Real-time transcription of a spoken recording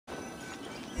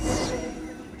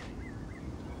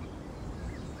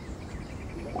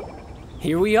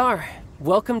Here we are.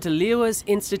 Welcome to Liyue's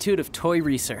Institute of Toy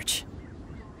Research.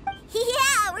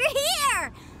 Yeah, we're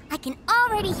here! I can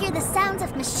already hear the sounds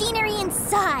of machinery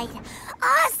inside.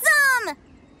 Awesome!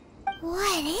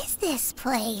 What is this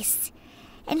place?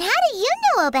 And how do you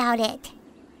know about it?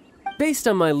 Based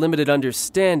on my limited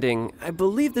understanding, I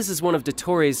believe this is one of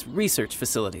Dottoro's research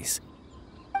facilities.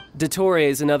 Dottore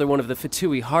is another one of the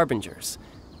Fatui Harbingers.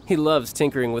 He loves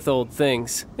tinkering with old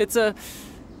things. It's a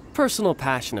personal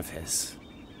passion of his.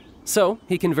 So,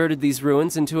 he converted these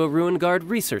ruins into a Ruin Guard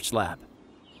research lab.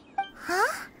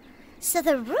 Huh? So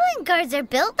the Ruin Guards are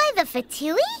built by the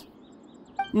Fatui?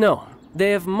 No,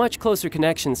 they have much closer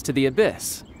connections to the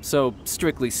Abyss. So,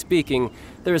 strictly speaking,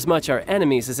 they're as much our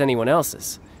enemies as anyone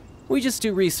else's. We just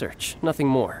do research, nothing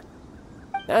more.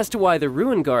 As to why the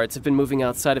Ruin Guards have been moving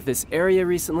outside of this area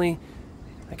recently,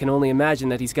 I can only imagine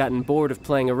that he's gotten bored of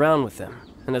playing around with them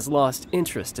and has lost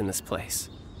interest in this place.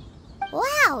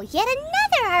 Wow, yet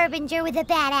another Harbinger with a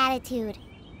bad attitude.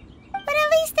 But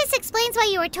at least this explains why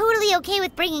you were totally okay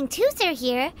with bringing Tooser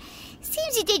here.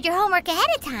 Seems you did your homework ahead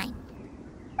of time.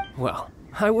 Well,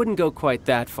 I wouldn't go quite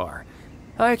that far.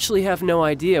 I actually have no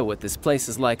idea what this place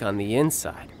is like on the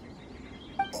inside.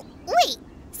 Wait,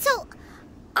 so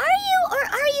are you or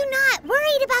are you not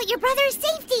worried about your brother's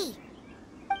safety?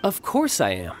 Of course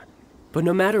I am. But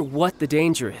no matter what the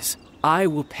danger is, I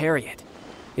will parry it.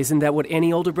 Isn't that what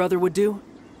any older brother would do?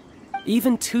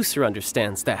 Even Tooser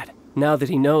understands that, now that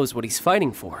he knows what he's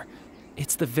fighting for.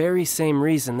 It's the very same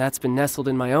reason that's been nestled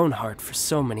in my own heart for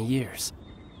so many years.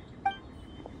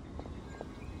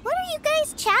 What are you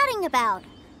guys chatting about?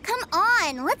 Come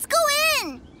on, let's go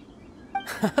in!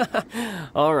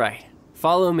 All right,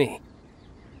 follow me.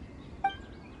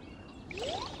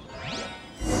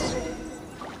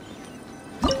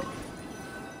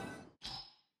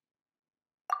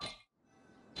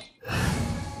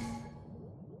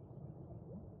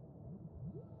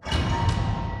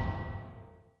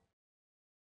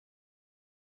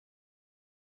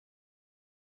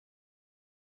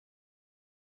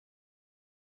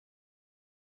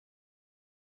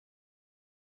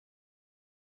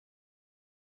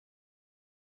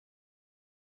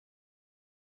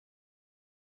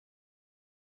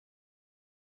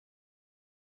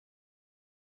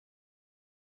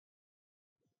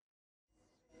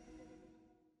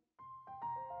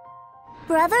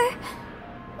 Brother,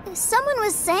 someone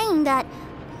was saying that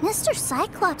Mr.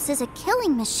 Cyclops is a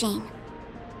killing machine.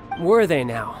 Were they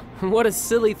now? What a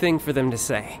silly thing for them to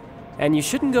say. And you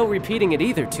shouldn't go repeating it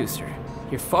either, Tooser.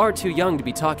 You're far too young to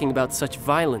be talking about such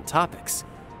violent topics.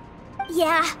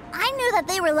 Yeah, I knew that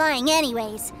they were lying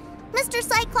anyways. Mr.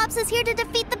 Cyclops is here to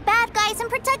defeat the bad guys and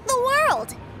protect the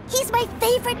world. He's my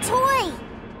favorite toy.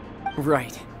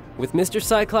 Right. With Mr.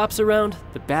 Cyclops around,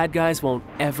 the bad guys won't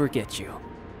ever get you.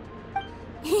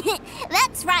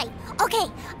 That's right. Okay,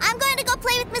 I'm going to go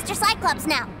play with Mr. Cyclops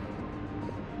now.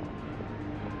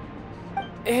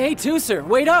 Hey, Tooser,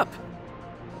 wait up!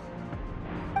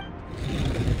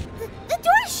 The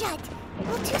door's shut.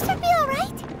 Will Tooser be all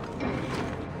right?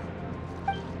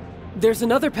 There's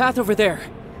another path over there.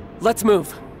 Let's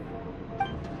move.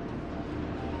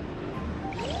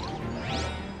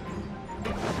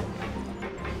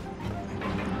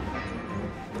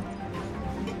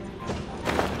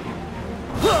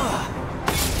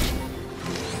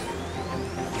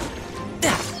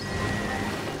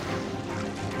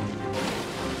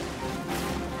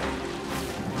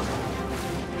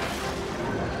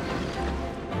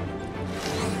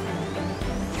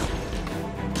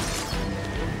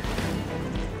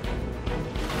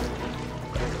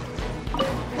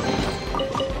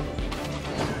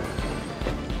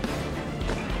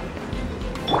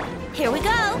 Here we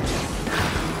go.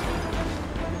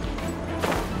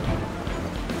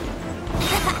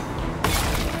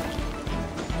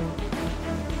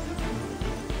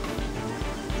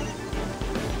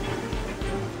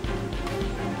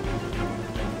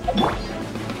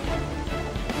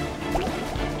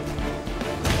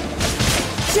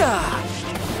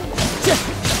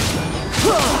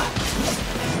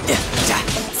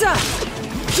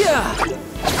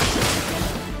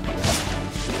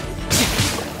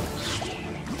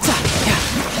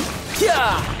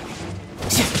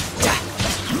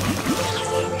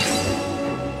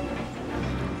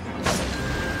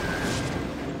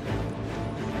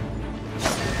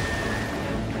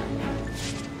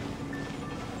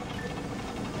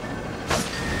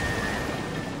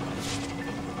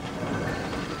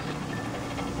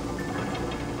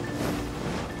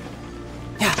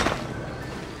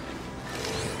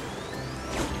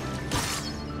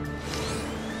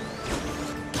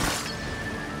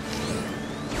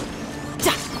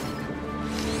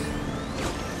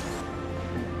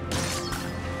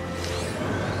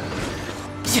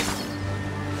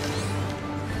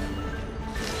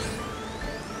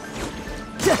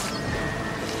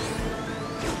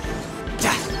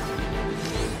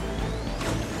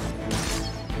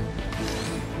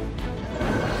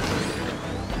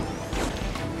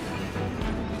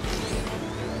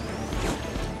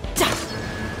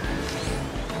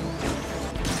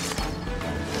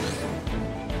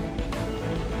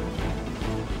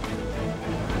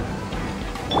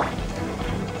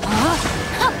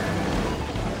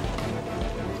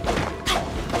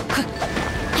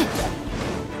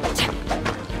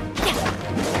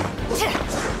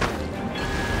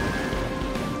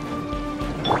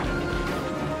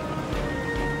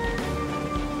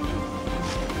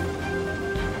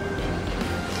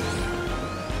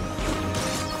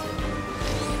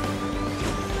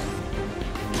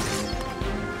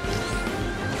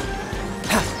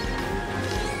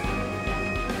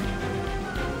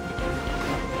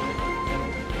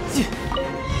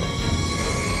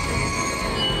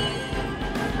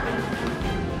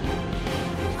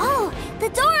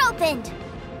 happened?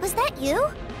 Was that you?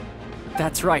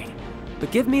 That's right.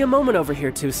 But give me a moment over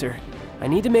here, Tusser. I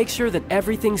need to make sure that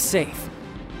everything's safe.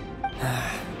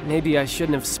 Maybe I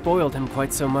shouldn't have spoiled him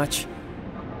quite so much.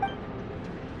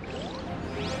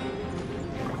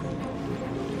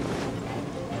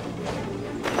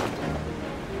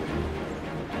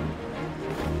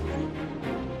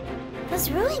 Those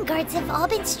ruin guards have all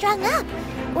been strung up.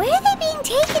 Where are they being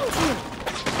taken to?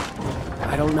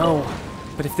 I don't know.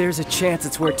 But if there's a chance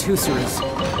it's where Tusser is,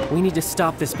 we need to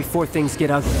stop this before things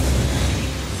get ugly.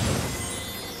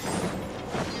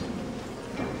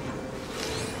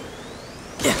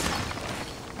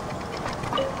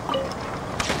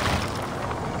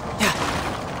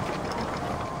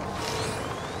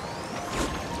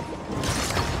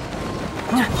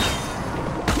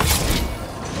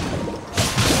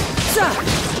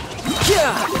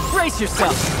 Brace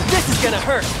yourself! This is gonna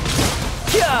hurt!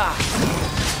 Yeah!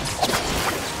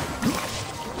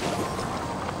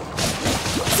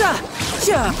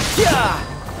 Yeah!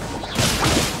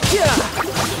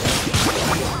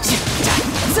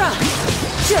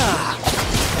 Yeah!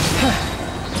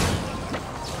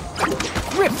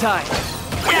 Riptide!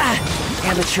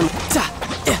 Amateur!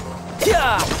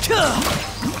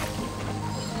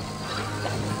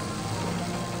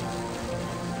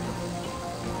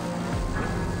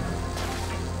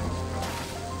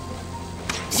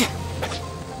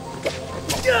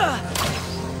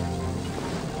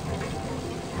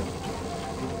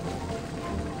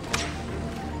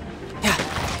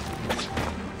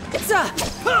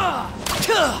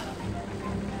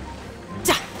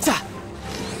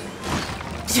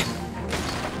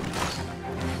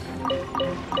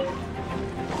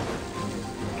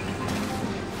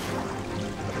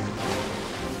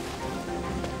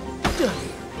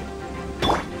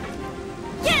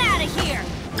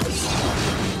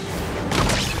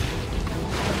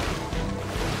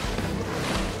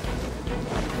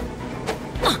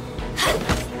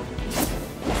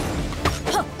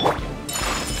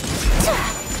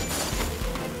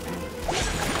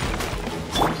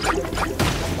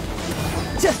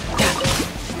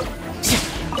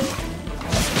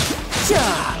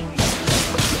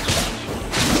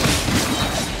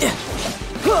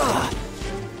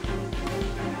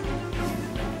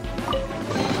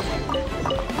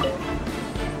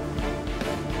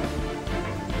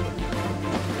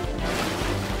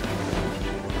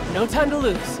 No time to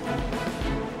lose.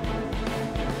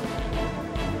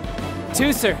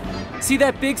 Tusser, see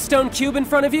that big stone cube in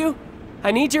front of you?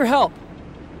 I need your help.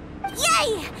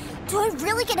 Yay! Do I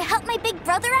really get to help my big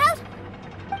brother out?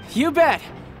 You bet.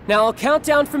 Now I'll count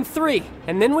down from 3,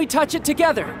 and then we touch it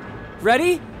together.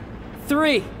 Ready?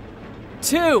 3,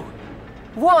 2,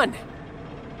 1.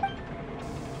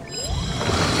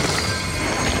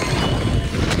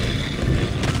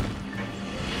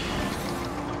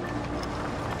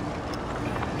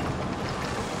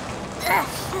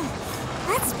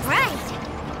 That's bright.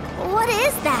 What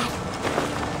is that?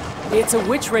 It's a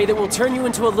witch ray that will turn you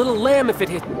into a little lamb if it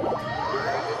hits.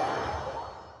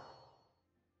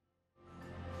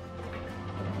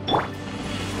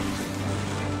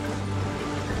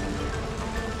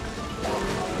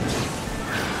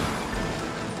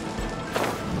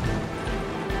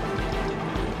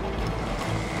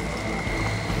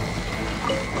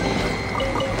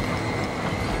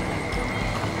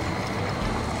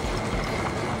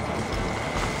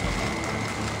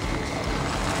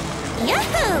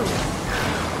 Yahoo!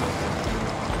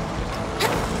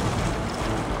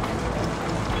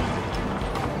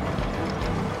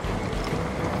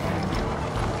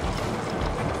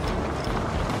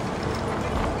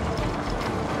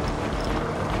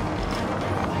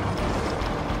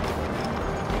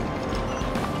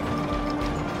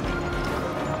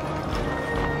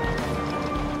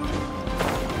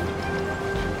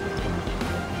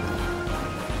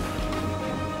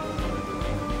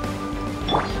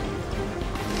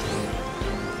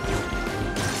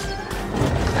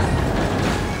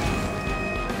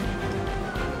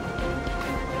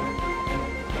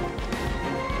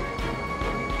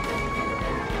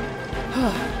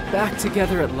 Back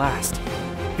together at last.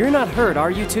 You're not hurt, are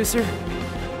you, Tusser?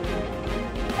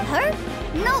 Hurt?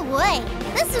 No way.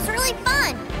 This was really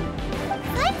fun.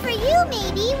 Fun for you,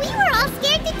 maybe. We were all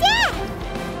scared to death.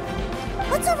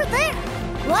 What's over there?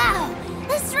 Wow,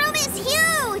 this room is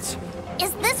huge.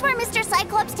 Is this where Mr.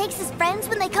 Cyclops takes his friends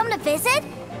when they come to visit?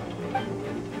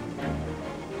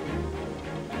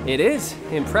 It is.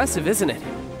 Impressive, isn't it?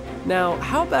 Now,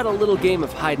 how about a little game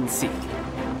of hide and seek?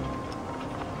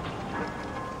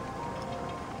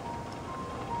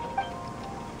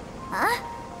 Huh?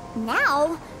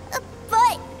 Now?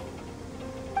 But...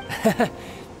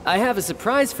 I have a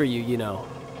surprise for you, you know.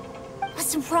 A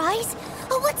surprise?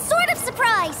 Oh, what sort of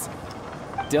surprise?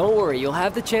 Don't worry, you'll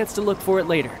have the chance to look for it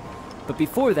later. But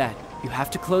before that, you have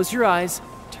to close your eyes,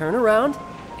 turn around,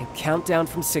 and count down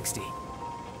from 60.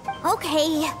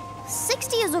 Okay,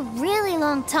 60 is a really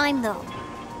long time, though.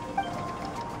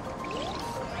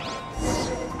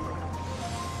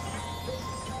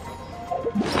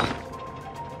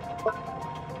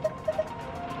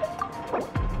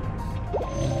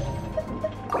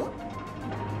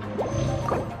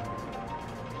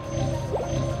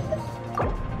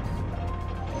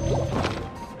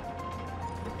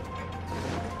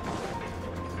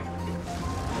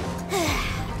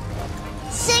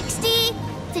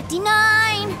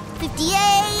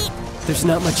 There's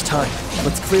not much time.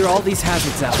 Let's clear all these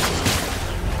hazards out.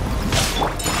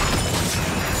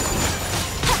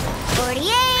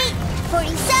 48,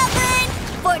 47,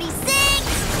 46,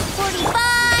 45.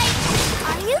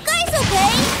 Are you guys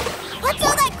okay? What's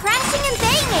all that crashing and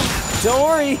banging? Don't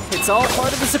worry, it's all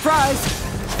part of the surprise.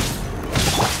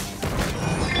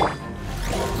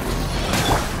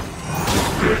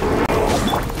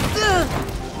 Ugh.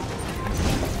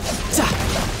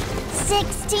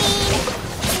 16,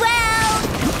 12,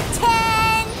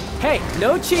 10. Hey,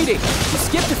 no cheating. You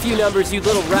skipped a few numbers, you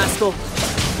little rascal.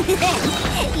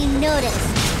 You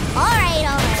noticed. All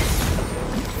right.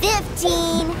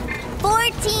 15,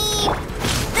 14,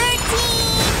 13.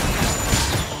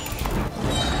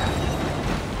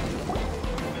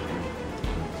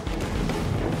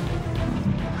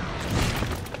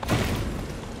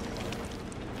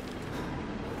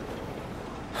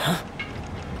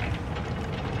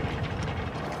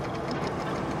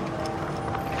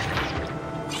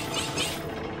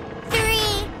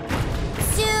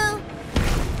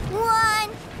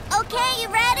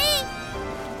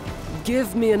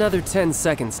 Give me another 10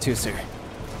 seconds, Tooser.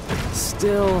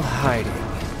 Still hiding.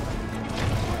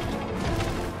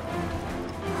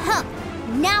 Huh.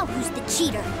 Now who's the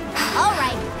cheater? All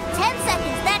right, 10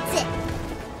 seconds, that's it.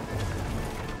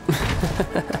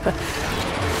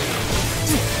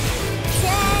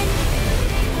 10,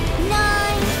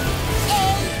 9,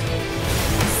 8,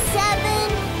 7,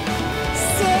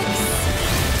 6,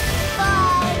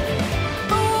 5,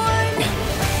 4,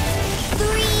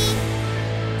 3,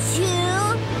 2,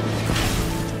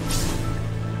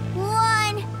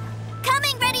 1.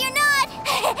 Coming, ready or not?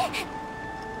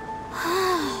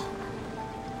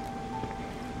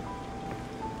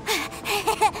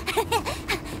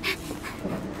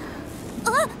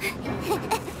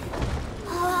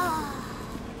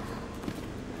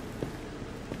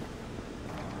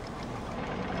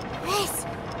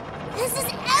 This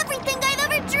is everything I've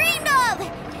ever dreamed of!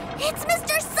 It's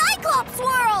Mr. Cyclops'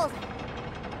 world!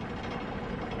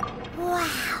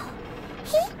 Wow,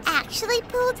 he actually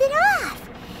pulled it off.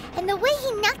 And the way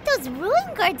he knocked those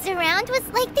ruin guards around was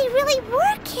like they really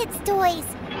were kids' toys.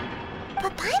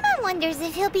 But Paimon wonders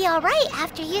if he'll be alright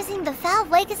after using the Valve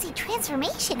Legacy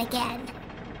transformation again.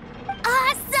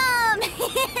 Awesome!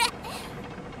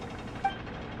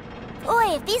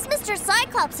 Boy, if these Mr.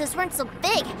 Cyclopses weren't so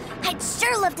big, I'd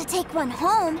sure love to take one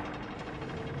home.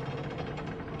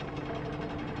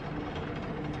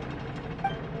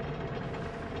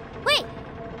 Wait,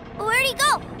 where'd he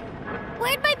go?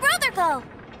 Where'd my brother go?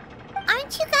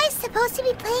 Aren't you guys supposed to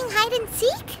be playing hide and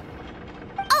seek?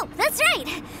 Oh, that's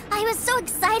right! I was so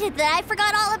excited that I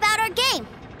forgot all about our game.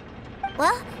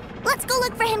 Well, let's go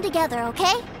look for him together,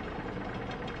 okay?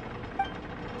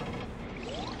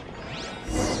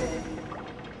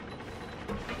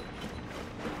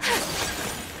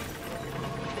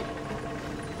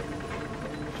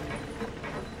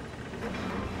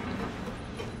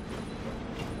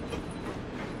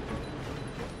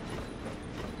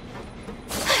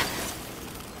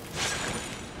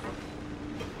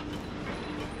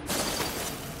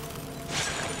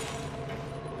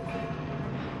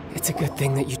 It's a good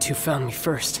thing that you two found me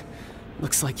first.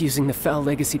 Looks like using the Foul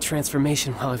Legacy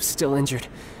transformation while I was still injured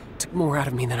took more out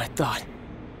of me than I thought.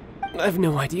 I have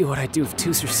no idea what I'd do if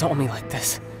Tooser saw me like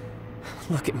this.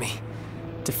 Look at me,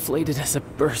 deflated as a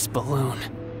burst balloon.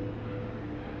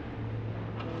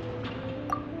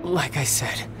 Like I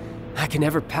said, I can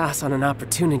never pass on an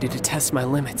opportunity to test my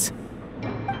limits.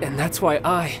 And that's why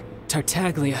I,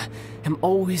 Tartaglia, am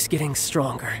always getting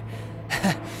stronger.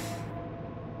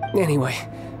 Anyway,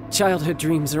 childhood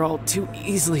dreams are all too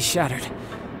easily shattered.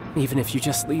 Even if you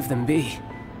just leave them be,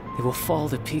 they will fall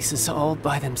to pieces all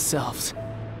by themselves.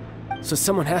 So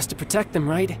someone has to protect them,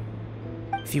 right?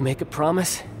 If you make a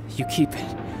promise, you keep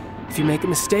it. If you make a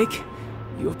mistake,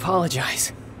 you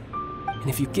apologize. And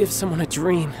if you give someone a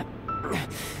dream,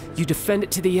 you defend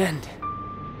it to the end.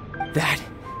 That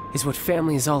is what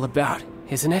family is all about,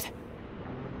 isn't it?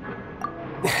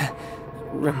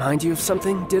 Remind you of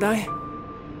something, did I?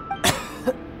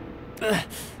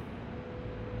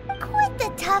 Quit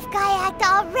the tough guy act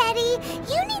already!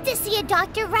 You need to see a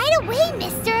doctor right away,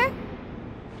 mister!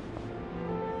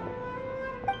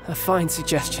 A fine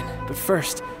suggestion, but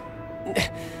first,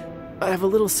 I have a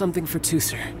little something for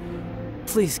Tusser.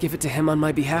 Please give it to him on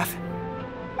my behalf.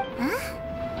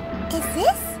 Huh? Is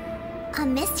this a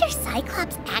Mr.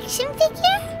 Cyclops action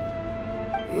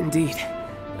figure? Indeed.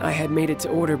 I had made it to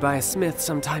order by a smith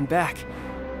some time back.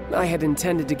 I had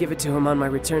intended to give it to him on my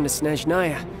return to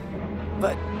Snezhnaya,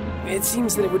 but it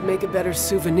seems that it would make a better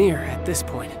souvenir at this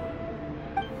point.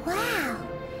 Wow.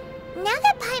 Now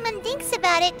that Paimon thinks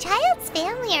about it, Child's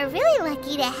family are really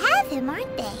lucky to have him,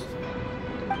 aren't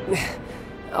they?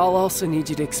 I'll also need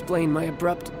you to explain my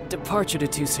abrupt departure to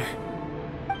Tusser.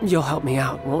 You'll help me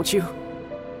out, won't you?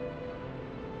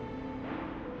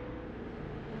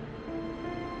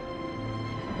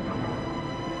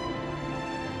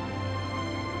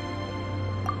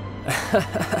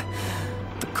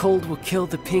 The cold will kill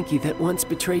the pinky that once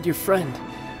betrayed your friend.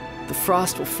 The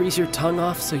frost will freeze your tongue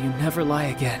off so you never lie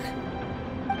again.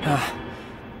 Ah,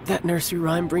 that nursery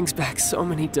rhyme brings back so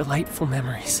many delightful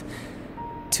memories.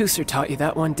 Tusser taught you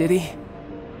that one, did he?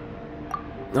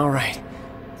 All right,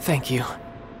 thank you.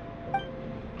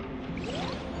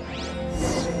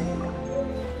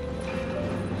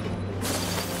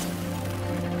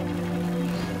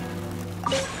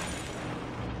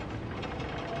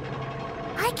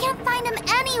 I can't find him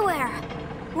anywhere.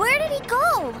 Where did he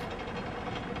go?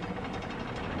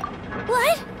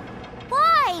 What?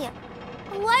 Why?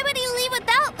 Why would he leave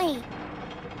without me?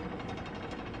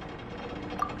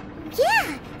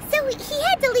 Yeah, so he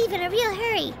had to leave in a real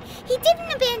hurry. He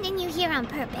didn't abandon you here on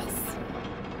purpose.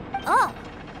 Oh,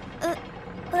 well,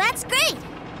 that's great.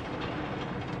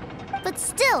 But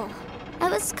still, I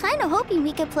was kind of hoping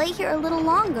we could play here a little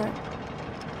longer.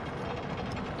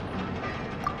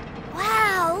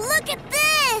 Wow, look at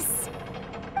this!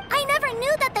 I never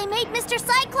knew that they made Mr.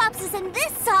 Cyclopses in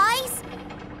this size.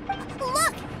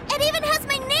 Look, it even has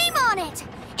my name on it.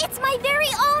 It's my very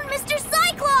own Mr.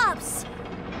 Cyclops!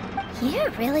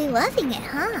 You're really loving it,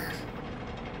 huh?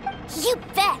 You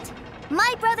bet!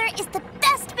 My brother is the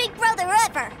best big brother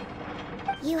ever!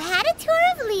 You had a tour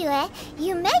of Liyue,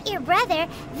 you met your brother,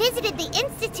 visited the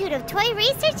Institute of Toy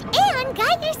Research, and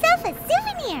got yourself a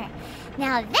souvenir!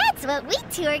 Now that's what we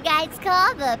tour guides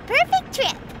call the perfect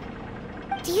trip!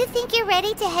 Do you think you're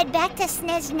ready to head back to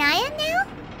Snezhnaya now?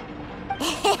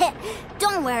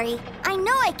 Don't worry, I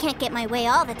know I can't get my way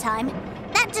all the time.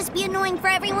 That'd just be annoying for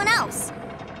everyone else.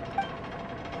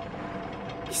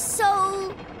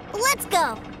 So, let's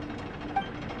go.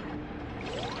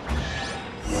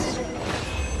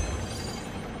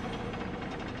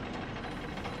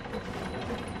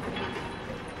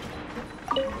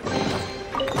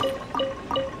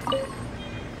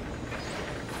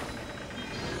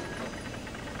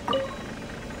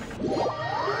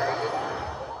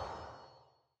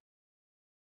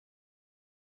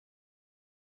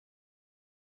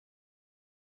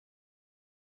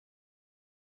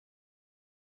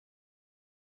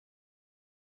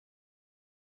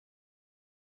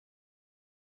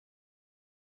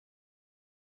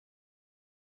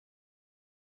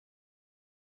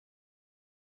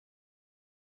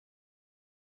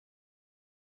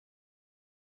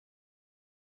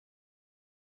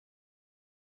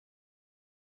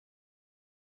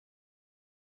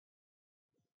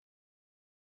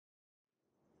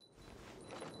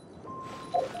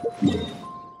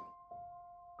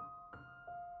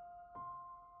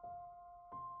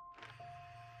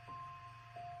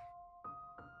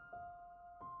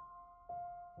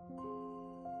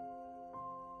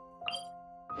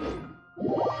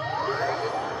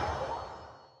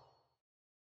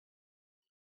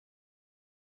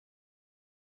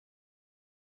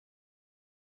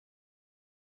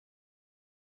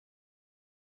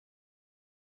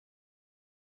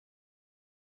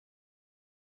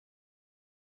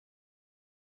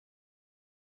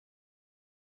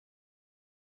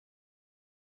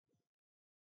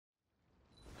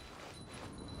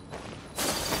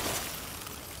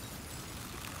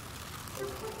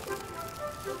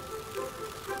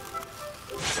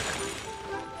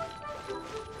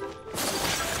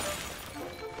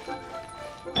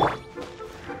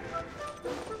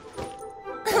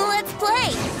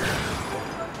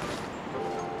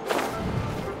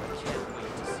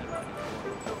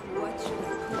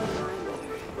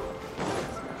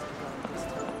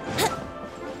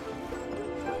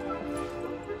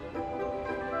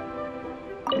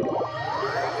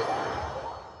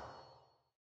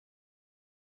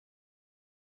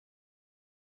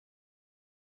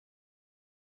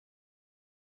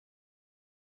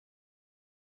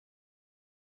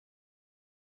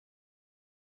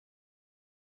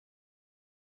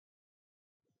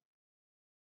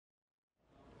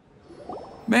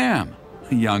 Ma'am,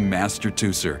 young Master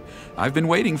Tooser, I've been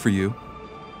waiting for you.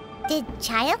 Did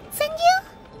Child send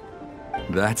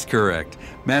you? That's correct.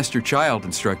 Master Child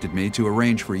instructed me to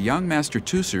arrange for young Master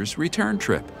Tooser's return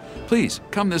trip. Please,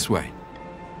 come this way.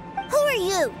 Who are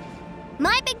you?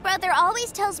 My big brother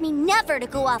always tells me never to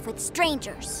go off with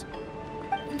strangers.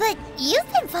 But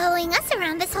you've been following us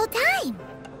around this whole time.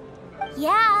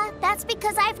 Yeah, that's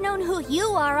because I've known who you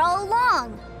are all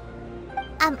along.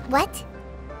 What?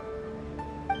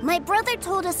 My brother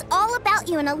told us all about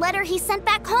you in a letter he sent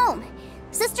back home.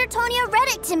 Sister Tonya read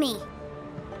it to me.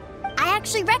 I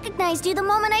actually recognized you the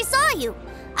moment I saw you.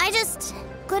 I just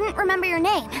couldn't remember your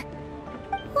name.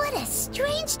 What a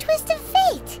strange twist of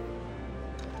fate.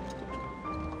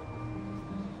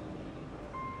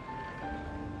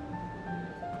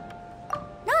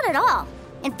 Not at all.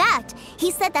 In fact,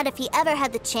 he said that if he ever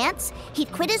had the chance,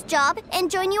 he'd quit his job and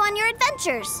join you on your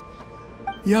adventures.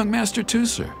 Young Master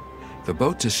Tooser, the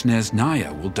boat to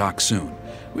Snezhnaya will dock soon.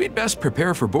 We'd best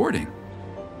prepare for boarding.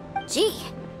 Gee,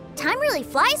 time really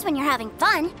flies when you're having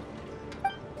fun.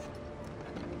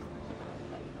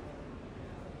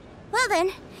 Well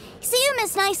then, see you,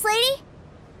 Miss Nice Lady.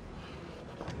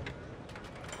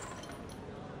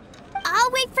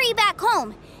 I'll wait for you back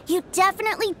home. You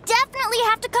definitely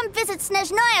have to come visit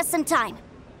Snezhnaya sometime.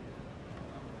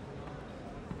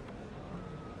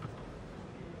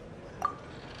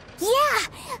 Yeah!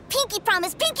 Pinky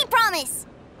promise, pinky promise!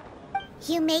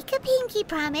 You make a pinky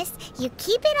promise, you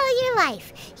keep it all your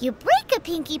life. You break a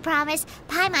pinky promise,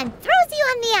 Paimon throws you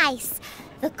on the ice.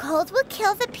 The cold will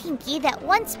kill the pinky that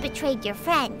once betrayed your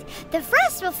friend. The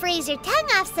frost will freeze your tongue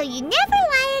off so you never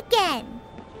lie again.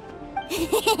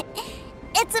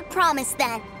 It's a promise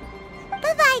then.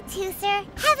 Bye-bye, Tooser.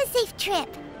 Have a safe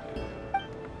trip.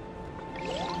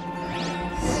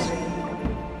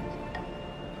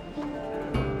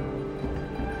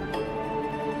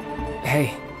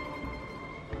 Hey.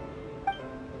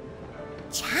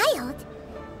 Child?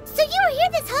 So you were here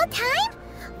this whole time?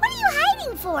 What are you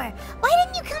hiding for? Why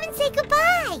didn't you come and say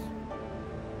goodbye?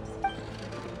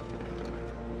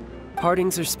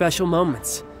 Partings are special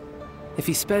moments. If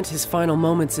he spent his final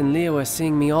moments in Liyue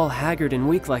seeing me all haggard and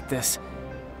weak like this,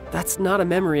 that's not a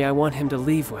memory I want him to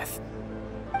leave with.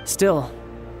 Still,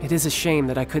 it is a shame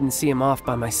that I couldn't see him off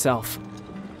by myself.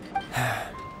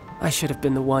 I should have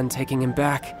been the one taking him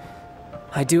back.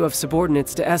 I do have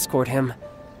subordinates to escort him,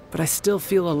 but I still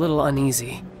feel a little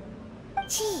uneasy.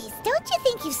 Jeez, don't you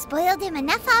think you've spoiled him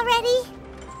enough already?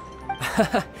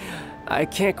 I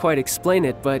can't quite explain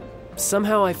it, but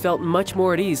somehow I felt much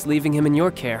more at ease leaving him in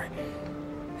your care.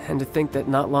 And to think that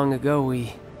not long ago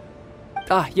we...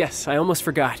 Ah, yes, I almost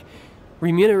forgot.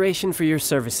 Remuneration for your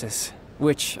services,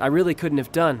 which I really couldn't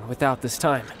have done without this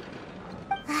time.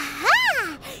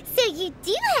 Aha! So you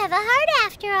do have a heart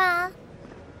after all.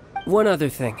 One other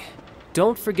thing.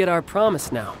 Don't forget our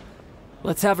promise now.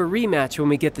 Let's have a rematch when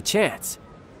we get the chance.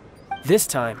 This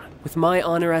time, with my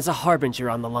honor as a harbinger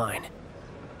on the line.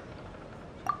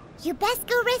 You best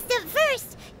go rest up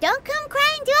first. Don't come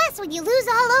crying to us when you lose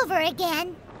all over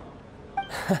again.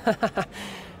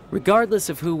 Regardless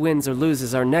of who wins or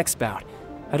loses our next bout,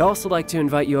 I'd also like to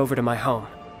invite you over to my home.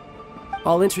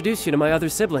 I'll introduce you to my other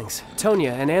siblings,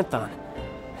 Tonya and Anthon.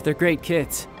 They're great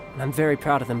kids, and I'm very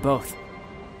proud of them both.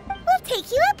 We'll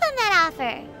take you up on that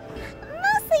offer.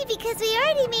 Mostly because we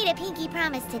already made a pinky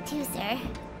promise to Tooser.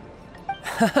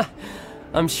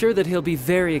 I'm sure that he'll be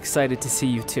very excited to see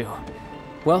you too.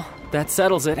 Well, that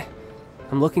settles it.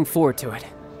 I'm looking forward to it.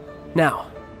 Now,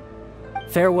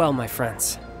 farewell, my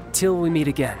friends, till we meet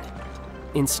again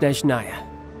in Snezhnaya.